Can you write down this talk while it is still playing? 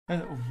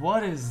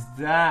What is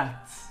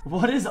that?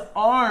 What is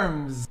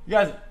arms? You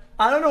guys,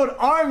 I don't know what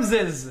arms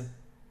is.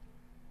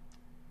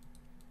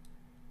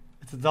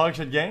 It's a dog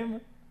shit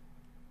game.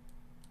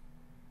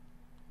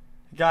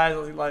 Guys,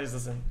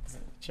 listen.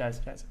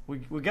 Guys,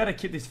 we gotta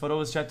keep these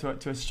photos chat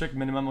to a strict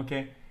minimum,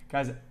 okay?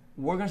 Guys,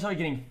 we're gonna start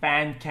getting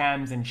fan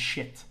cams and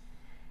shit.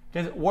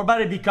 Guys, we're about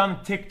to become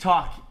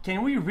TikTok.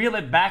 Can we reel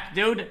it back,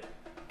 dude?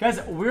 Guys,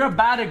 we're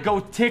about to go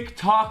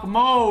TikTok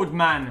mode,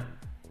 man.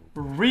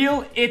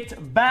 Reel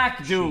it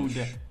back,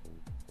 dude.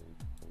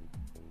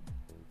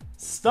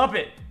 Stop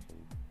it.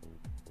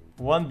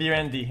 One beer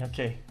ND,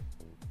 okay.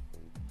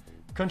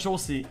 Control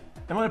C.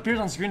 And what appears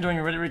on screen during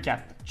your Reddit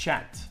recap.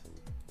 Chat.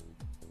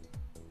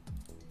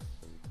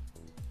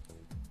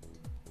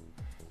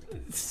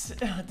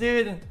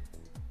 Dude.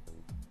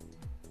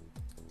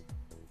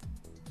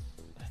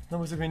 No,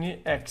 what's it we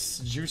need?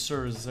 X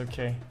juicers,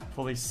 okay.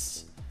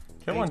 Police.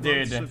 Come on,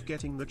 dude. Of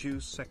getting the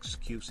juice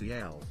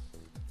xQcl.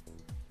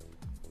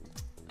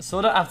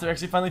 Soda after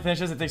XC finally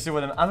finishes, it takes two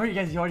with him. I already,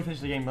 guys, you already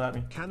finished the game without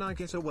me. Can I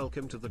get a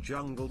welcome to the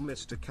jungle,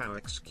 Mr. Cow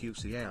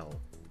xQcl?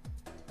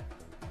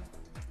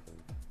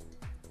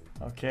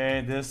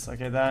 Okay, this,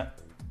 okay, that.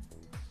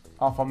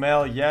 Alpha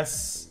male,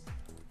 yes.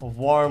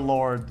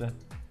 Warlord.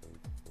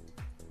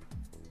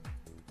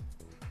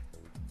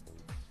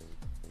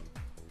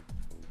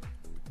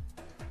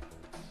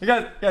 You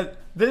guys,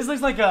 this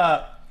looks like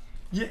a.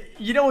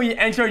 You know when you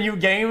enter a new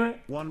game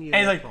and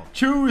it's like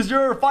choose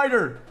your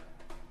fighter,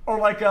 or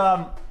like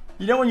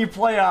you know when you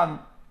play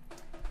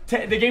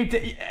the game.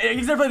 You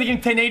ever play the game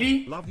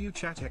 1080? Love you,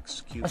 chat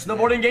xQc. A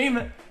snowboarding game,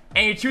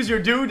 and you choose your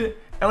dude,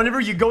 and whenever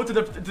you go to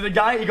the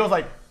guy, he goes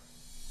like.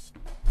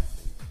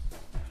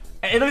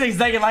 It looks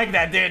exactly like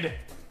that, dude.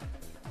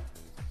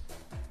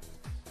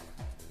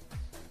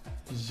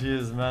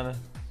 Jeez, man.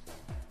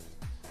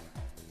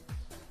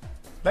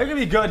 That could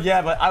be good,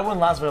 yeah, but I wouldn't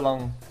last very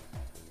long.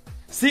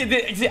 See,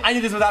 I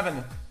knew this would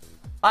happen.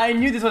 I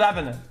knew this would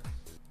happen.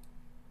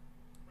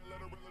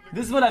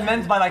 This is what I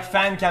meant by like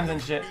fan cams and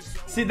shit.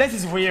 See, this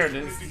is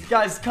weird.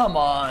 Guys, come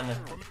on.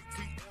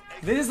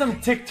 This is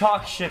some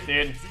TikTok shit,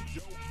 dude.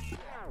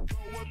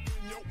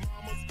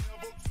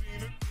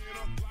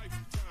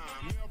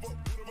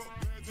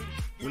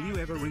 Will you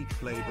ever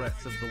replay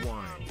Breath of the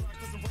Wild?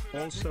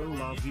 Also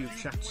love you,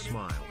 chat,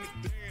 smile.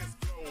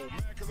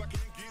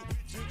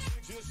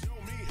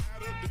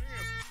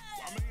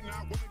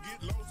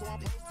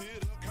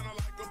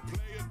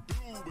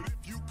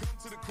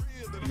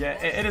 Yeah,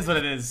 it is what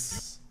it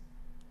is.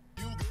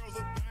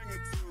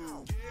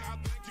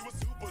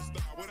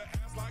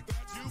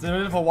 It's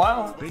been for a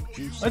while.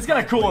 It's kind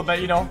of cool, but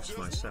you know.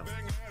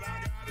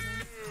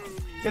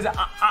 Because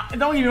I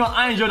don't even know.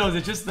 I enjoy those.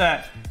 It's just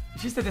that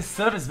the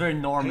setup is very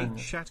Norman.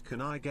 Hey chat, can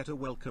I get a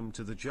welcome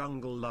to the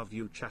jungle? Love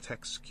you, chat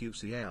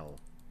xQcl.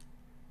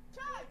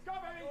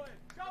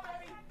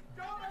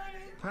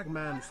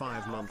 Pagman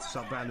 5-month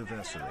sub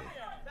anniversary.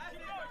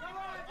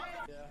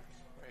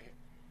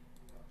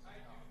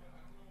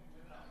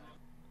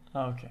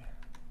 Okay.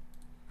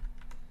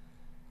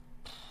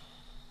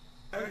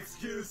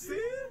 xQc?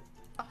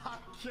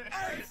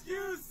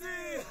 xQc!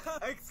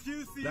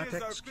 xQc that is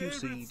our xQc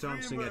favorite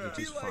dancing streamer. edit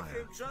is We like fire.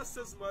 him just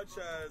as much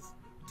as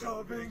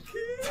Dubbing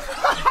Key.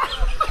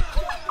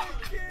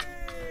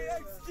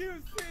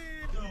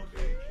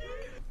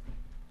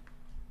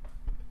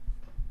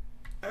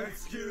 xQc!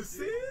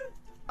 xQc?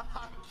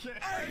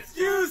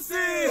 xQc!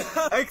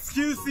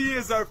 xQc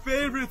is our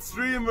favorite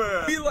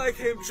streamer. We like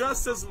him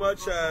just as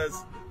much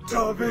as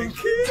Dubbing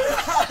Key.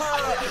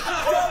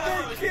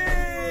 Dubbing Key!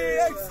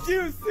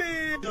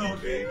 xQc!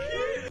 Dubbing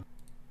Key!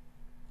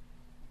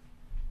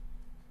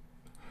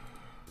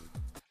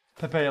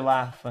 Pepe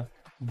laugh.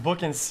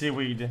 Book and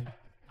seaweed.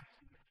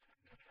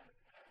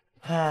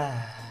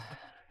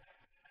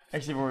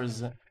 Actually,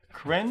 was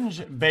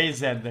cringe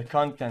based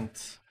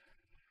content.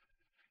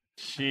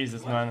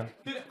 Jesus, man.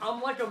 Dude,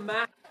 I'm like a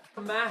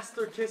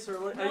master kisser.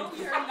 What, no,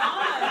 you're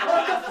not.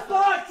 What the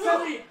fuck,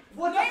 Sally?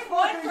 What the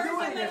fuck are you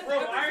doing? Bro,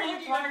 why are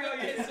you talking about a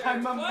kisser?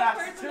 I'm a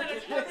master One person that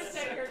has ever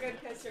said you're a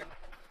good kisser.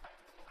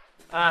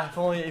 If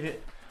only if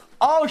it...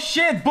 Oh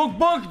shit,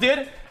 book,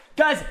 dude.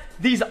 Guys,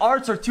 these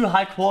arts are too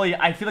high quality.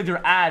 I feel like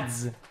they're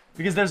ads.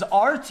 Because there's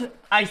art,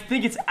 I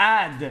think it's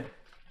ad.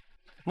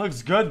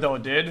 Looks good though,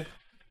 dude.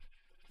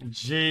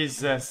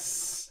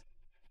 Jesus.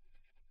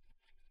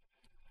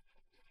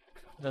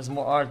 There's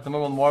more art, the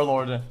more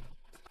Warlord.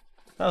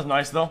 That was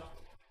nice though.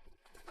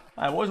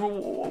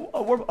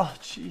 Oh,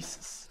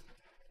 Jesus.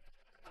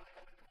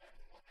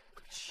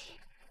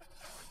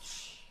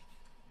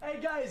 Hey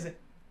guys.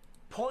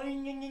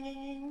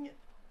 Poing.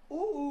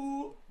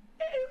 Ooh.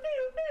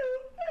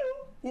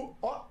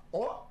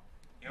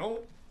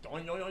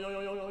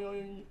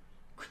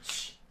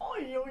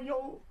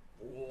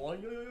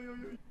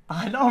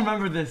 I don't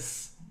remember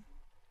this.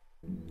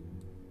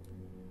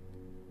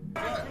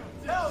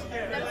 Hell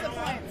yeah! That's the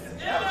point.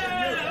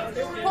 Yeah!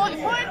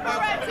 Point for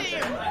red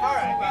team!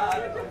 Alright.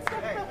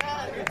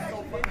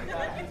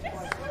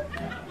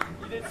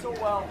 You did so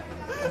well.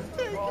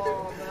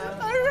 Oh, man.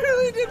 I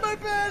really did my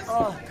best.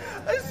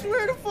 I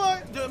swear to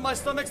fuck. Dude, my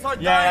stomach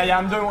started Yeah,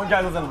 I'm doing one.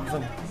 Guys,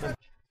 listen.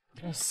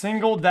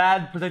 Single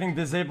dad protecting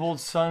disabled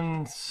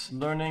sons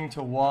learning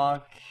to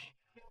walk.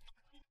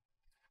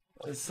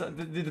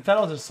 The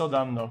titles are so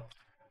dumb though.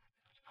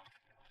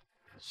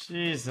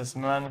 Jesus,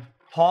 man.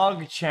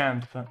 Pog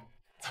champ.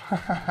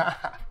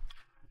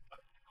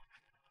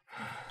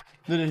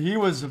 Dude, he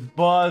was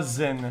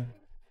buzzing.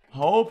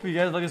 Hope you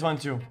guys like this one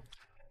too.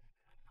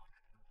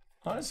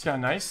 Oh, this is kind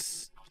of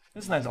nice.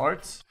 This is nice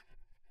art.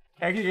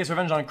 Actually, gets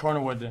revenge on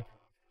Cornerwood.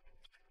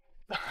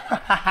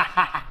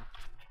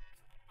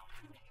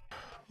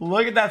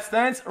 Look at that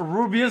stance.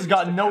 Rubius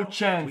got no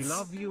chance. We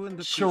love you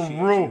and Shrew.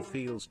 appreciate you.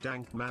 Feels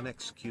dank man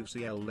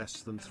xQcl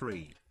less than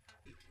 3.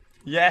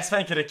 Yes,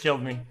 Sven could have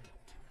killed me.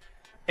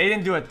 He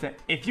didn't do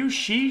it. If you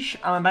sheesh,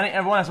 I'm banning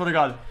everyone, I swear to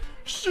God.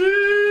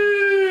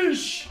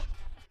 Sheesh!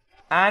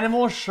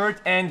 Animal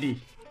shirt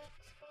Andy.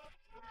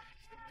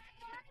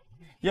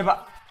 Yeah,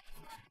 but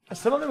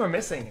some of them are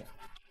missing.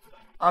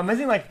 I'm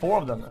missing like 4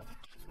 of them.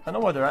 I know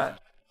where they're at.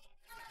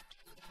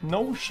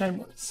 No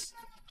shameless.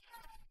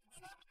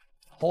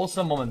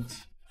 Wholesome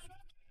moment.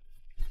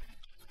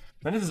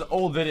 Man, this is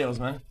old videos,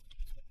 man.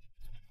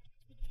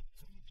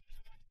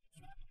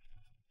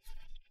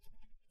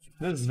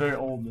 This is very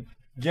old.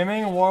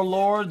 Gaming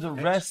Warlord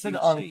rested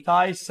on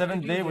Thai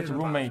 7th day with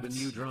roommates.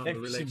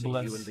 XQc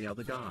bless.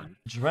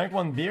 Drank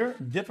 1 beer,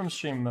 dip from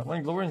stream.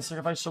 Went glory and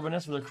sacrificed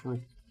soberness for the crew.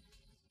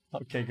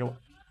 Okay, go.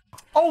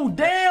 Oh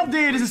damn,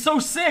 dude, this is so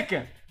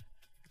sick.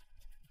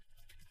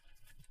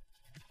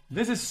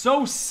 This is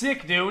so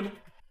sick, dude.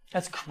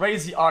 That's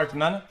crazy art,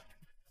 man.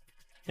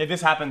 Yeah,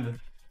 this happened.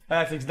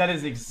 That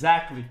is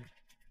exactly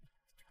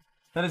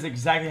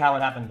how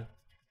it happened.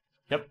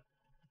 Yep.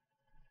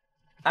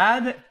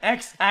 Add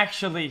X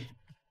actually.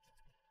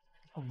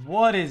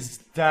 What is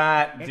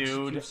that,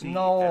 dude? xQc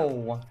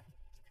No.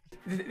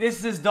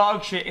 This is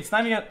dog shit. It's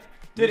not even.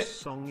 Dude,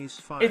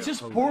 it's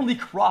just poorly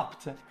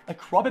cropped. Like,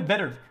 crop it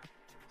better.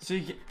 So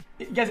you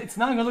guys, it's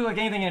not gonna look like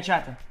anything in the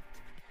chat.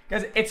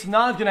 Guys, it's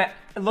not gonna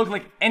look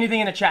like anything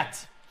in the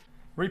chat.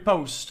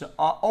 Repost.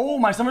 Oh,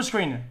 my summer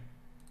screen.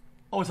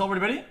 Oh, it's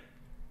already ready?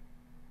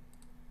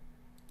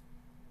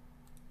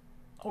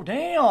 Oh,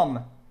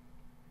 damn.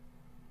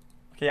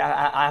 Okay,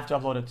 I have to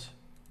upload it.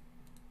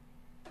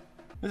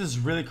 This is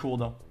really cool,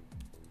 though.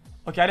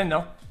 Okay, I didn't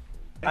know.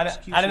 I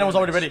didn't know it was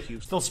already ready.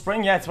 Still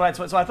spring? Yeah, that's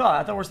what I thought.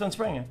 I thought we're still in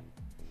spring.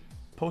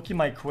 Poke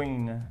my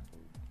queen.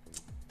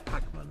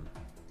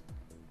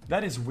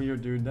 That is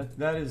weird, dude.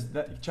 That is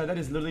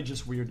literally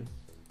just weird.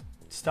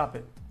 Stop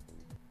it.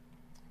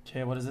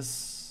 Okay, what is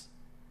this?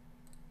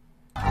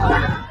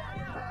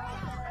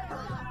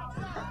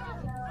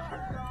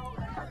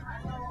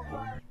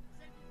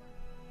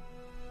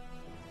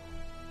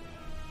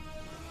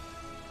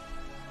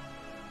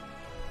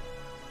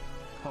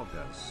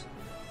 Poggers.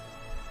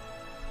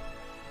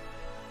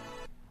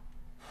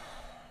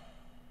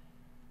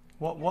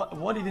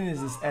 What even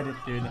is this edit,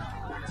 dude?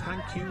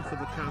 Thank you for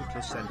the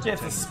countless entertainment. Yeah,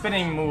 it's a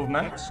spinning move,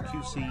 man.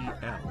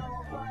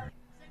 xQcl.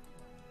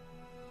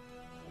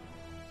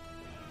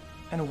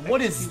 And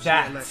what is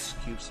that?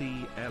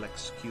 xQcl.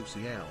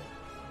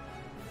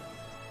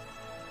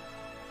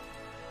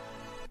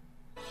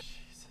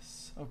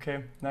 Jesus.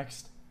 Okay,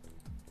 next.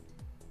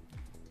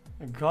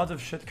 God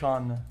of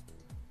Shitcon.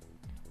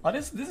 Oh,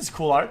 this is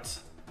cool art.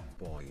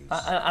 Boys.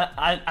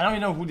 I don't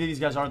even know who these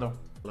guys are though.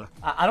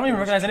 I don't even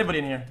recognize anybody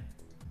in here.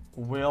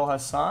 Will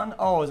Hassan?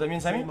 Oh, is that me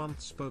and Sammy? 4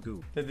 months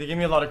Bogu. They give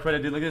me a lot of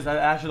credit, dude. Look at this. I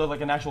actually look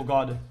like an actual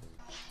god.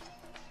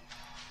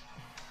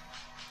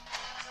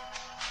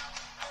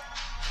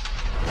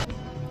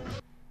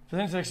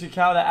 Thanks to XQc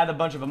Cow that add a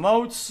bunch of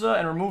emotes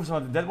and remove some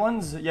of the dead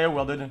ones. Yeah,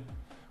 well, dude.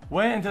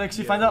 Wait until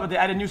XQc finds out that they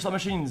added new slot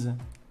machines.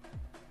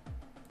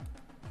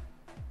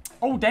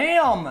 Oh,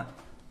 damn!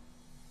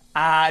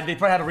 They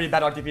probably had a really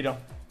bad RTP though.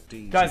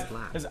 Guys,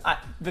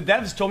 the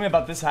devs told me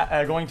about this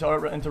going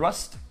into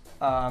Rust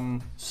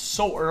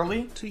so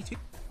early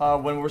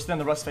when we were still in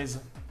the Rust phase.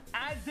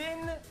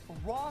 Adin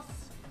Ross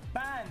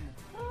ban.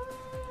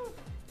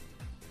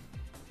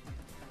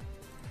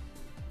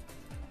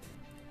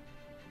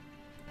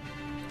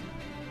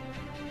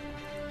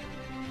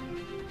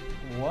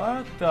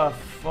 What the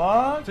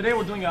fuck? Today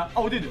we're doing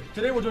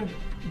today we're doing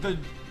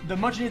the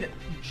much needed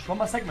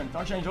drama segment.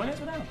 Aren't you enjoying it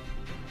right now?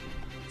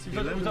 So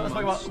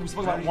we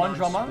spoke about one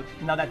drama.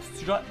 Now that's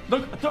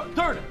look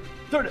third.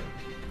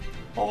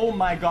 Oh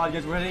my god,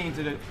 guys, we're heading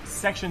into the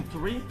section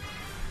 3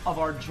 of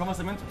our drama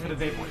segment for the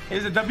day, boy.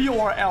 Is it W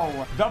or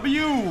L?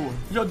 W!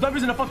 Yo,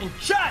 W's in the fucking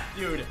chat,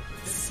 dude!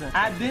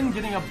 Adin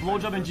getting a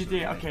blowjob in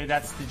GTA. Okay,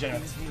 that's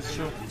degenerate. This is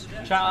true.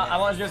 Chat, I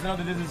want you guys to know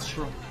that this is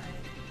true.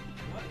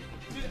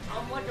 Dude,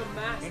 I'm like a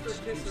master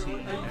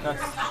kisser.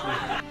 That's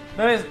true.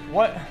 That is,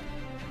 what?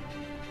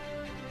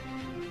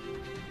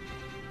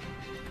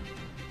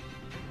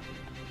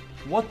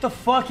 What the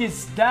fuck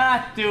is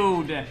that,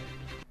 dude?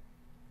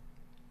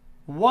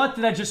 What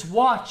did I just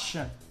watch?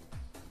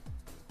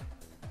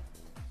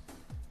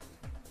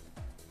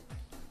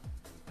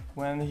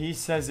 When he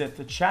says it,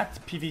 the chat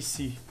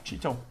PVC.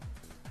 Cheeto.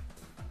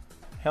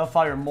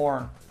 Hellfire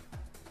more.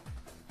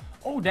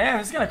 Oh damn,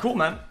 this is kind of cool,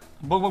 man.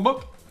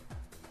 Book.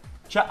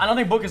 Chat, I don't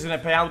think book is gonna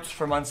pay out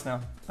for months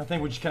now. I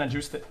think we just kind of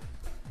juiced it.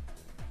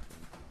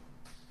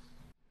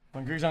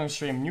 When Greek's on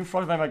stream, new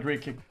fraud by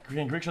Greek.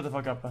 Greek, shut the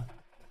fuck up.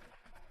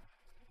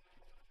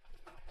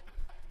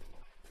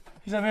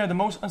 He's not here, the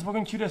most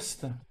unspoken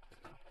cutest.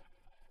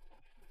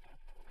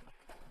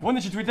 When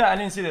did you tweet that? I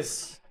didn't see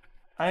this.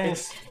 I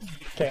didn't.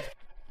 Okay.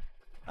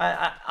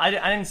 I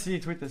didn't see you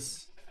tweet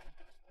this.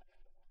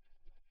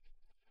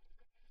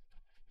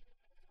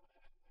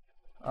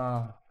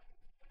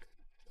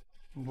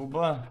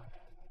 Booba.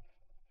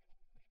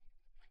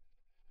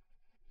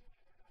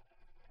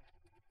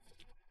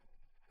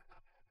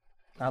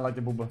 I like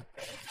the booba.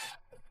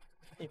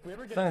 If we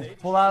ever get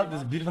pull out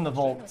this beauty from the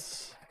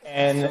vaults,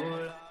 and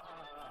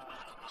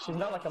she's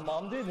not like a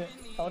mom did,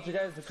 I want you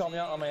guys to call me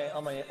out on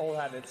my old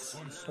habits. I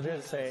want you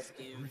guys to say,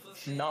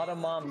 not a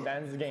mom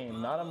dance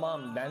game, not a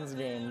mom dance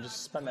game.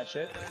 Just spam that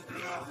shit.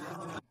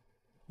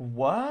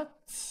 What?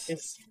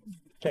 It's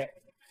okay.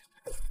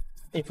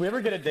 If we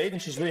ever get a date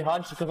and she's really hot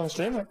and she comes on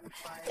stream,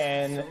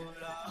 and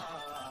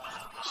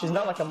she's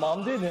not like a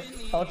mom did,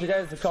 I want you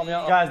guys to call me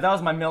out. Guys, that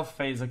was my MILF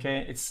phase,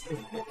 okay?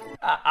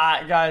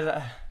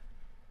 Guys,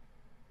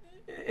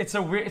 it's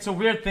a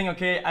weird thing,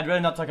 okay? I'd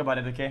rather not talk about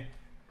it, okay?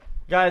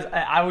 Guys,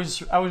 I was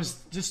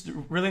just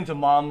really into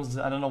moms.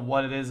 I don't know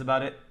what it is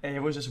about it.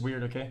 It was just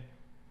weird, okay?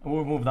 And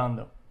we'll move on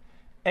though.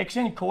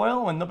 Exchange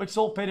Coil, when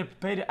NoPixel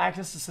pay to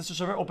access the sister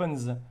server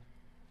opens.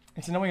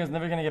 It's knowing it's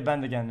never gonna get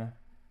banned again.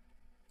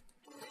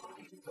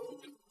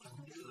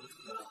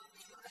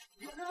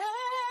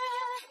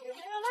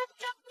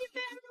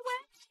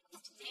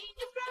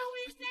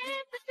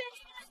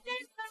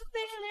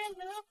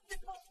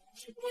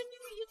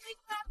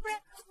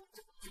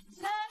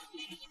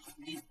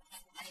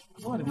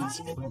 What are these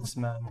clips,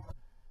 man?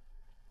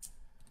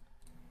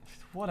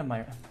 What am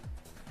I?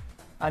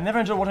 I never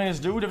enjoy watching this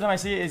dude. Every time I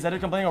see it, is either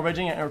complaining or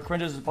raging or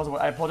cringe as possible.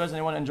 I apologize to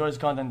anyone who enjoys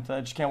content.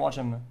 I just can't watch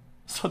him.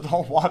 So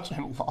don't watch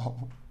him,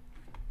 lol.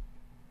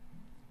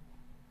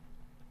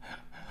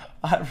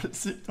 I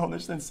received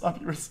donation and stuff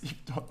you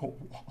received on a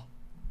wall.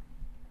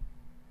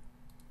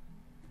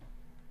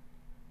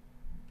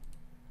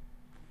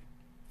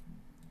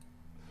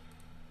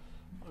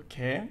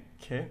 Okay.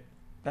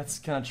 That's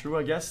kind of true,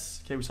 I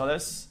guess. Okay, we saw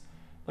this.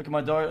 Look at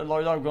my dog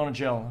going to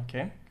jail.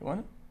 Okay, go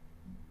on.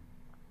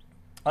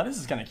 Oh, this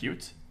is kind of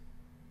cute.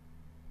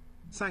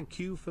 Thank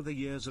you for the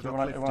years of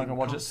uplifting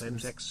content,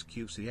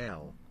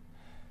 xQcl.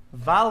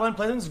 Valorant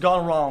Pleasant's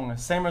gone wrong.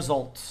 Same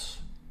result.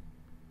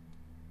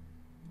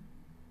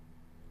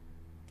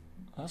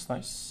 That's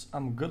nice.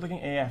 I'm good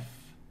looking AF.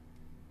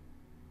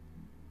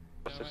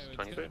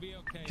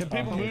 Can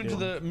people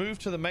move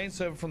to the main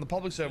server from the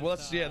public server? Well,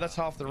 that's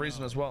half the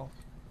reason as well.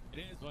 It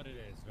is what it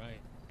is, right?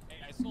 Hey,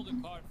 I sold a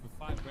card for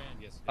 $5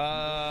 grand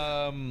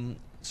yesterday.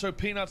 So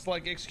peanuts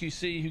like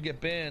xQc who get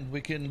banned,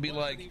 we can be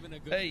like,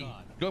 hey,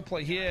 go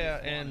play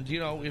here, and you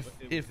know, if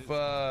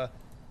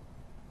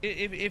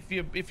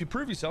you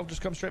prove yourself,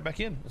 just come straight back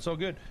in. It's all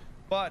good.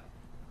 But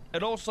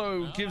it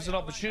also gives an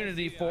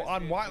opportunity for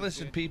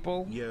unwhitelisted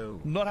people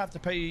not have to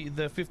pay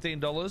the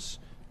 $15.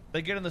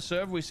 They get in the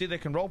server, we see they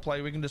can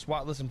roleplay, we can just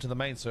whitelist them to the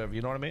main server.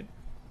 You know what I mean?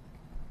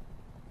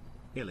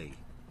 Illy.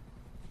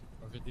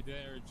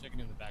 They're checking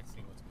in the back,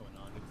 seeing what's going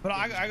on. But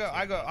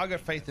I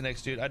got faith in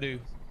X, dude. I do.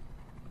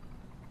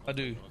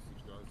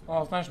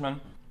 Oh, thanks, man.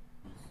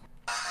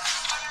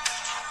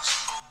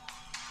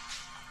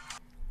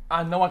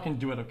 I know I can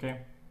do it, okay?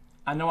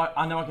 I know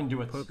I can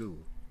do it.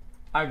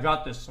 I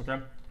got this,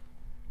 okay?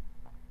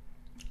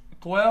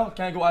 Coel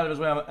can't go out of his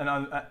way and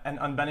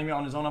unbanning me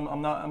on his own.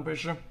 I'm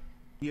pretty sure.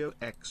 The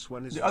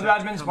other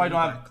admins probably don't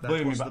have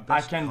believe me, but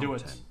I can do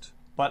it.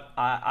 But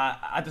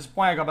at this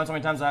point, I got banned so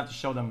many times I have to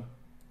show them.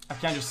 I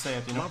can't just say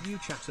it, you know. Love you,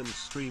 chat and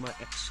streamer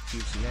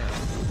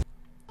xQcl.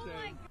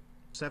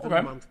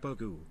 7-month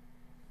Bogu.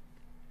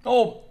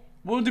 Oh,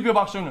 we'll do a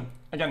box soon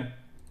again.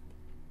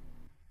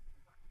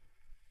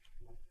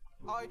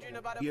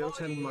 Yo,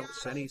 10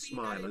 months. Any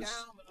smilers?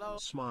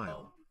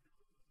 Smile.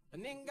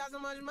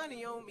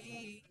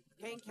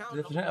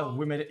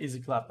 We made it easy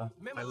clap.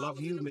 I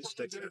love you,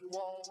 Mr.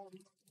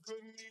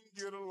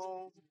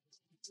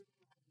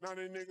 Now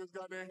they niggas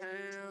got their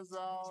hands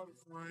out.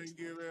 If I ain't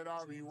give it,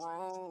 I'll be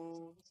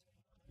wrong.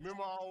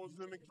 Remember I was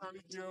in the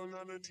county jail,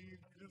 none of these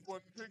just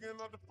wasn't picking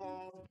up the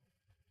phone.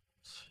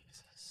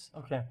 Jesus.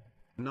 Okay.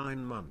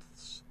 9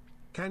 months.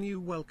 Can you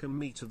welcome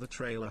me to the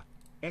trailer?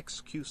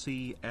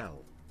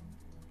 xQcl.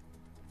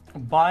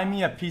 Buy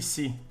me a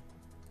PC.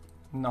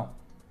 No.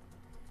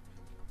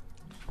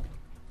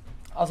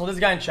 Also, this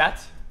guy in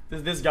chat,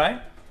 this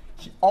guy,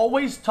 he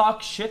always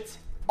talks shit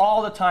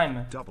all the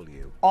time.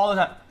 All the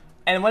time.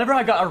 And whenever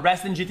I got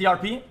arrested in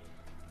GTRP,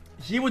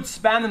 he would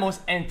spam the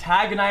most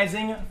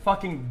antagonizing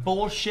fucking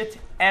bullshit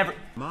ever.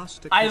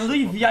 I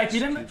literally VIP'd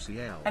him,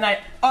 and I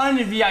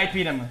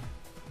un-VIP'd him.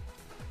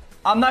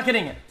 I'm not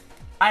kidding.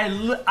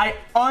 I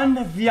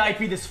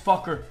un-VIP'd this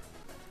fucker.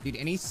 Dude,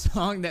 any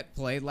song that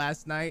played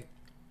last night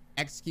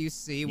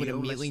xQc would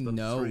immediately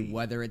know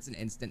whether it's an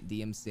instant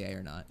DMCA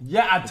or not.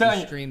 Yeah, I'm telling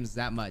you. He streams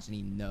that much and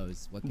he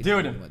knows what can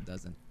Dude. and what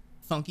doesn't.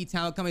 Funky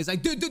Talent coming, he's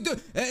like, dude,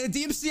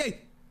 DMCA.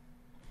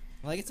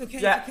 I'm like, it's okay,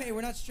 Yeah. it's okay,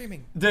 we're not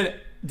streaming. Dude,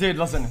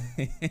 listen.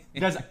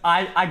 Guys,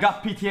 I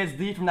got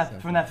PTSD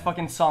from that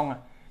fucking song.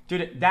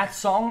 Dude, that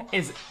song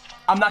is,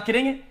 I'm not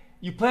kidding.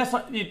 You play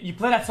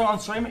that song on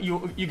stream,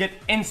 you get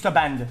insta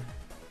banned.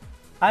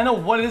 I don't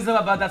know what it is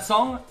about that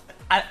song.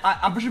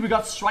 I'm pretty sure we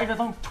got strike that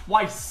song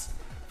twice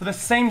for the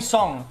same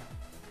song.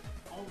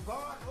 On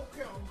God,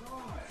 okay, on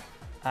God.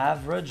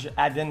 Average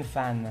Adin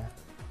fan.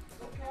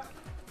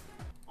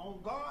 On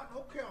God,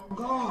 okay, on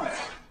God.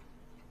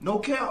 No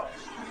cap.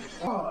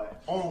 God.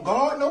 On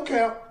God, no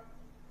cap.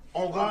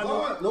 On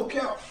God, no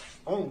cap.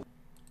 On.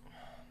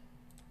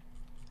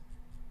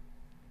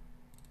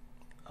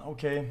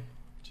 Okay.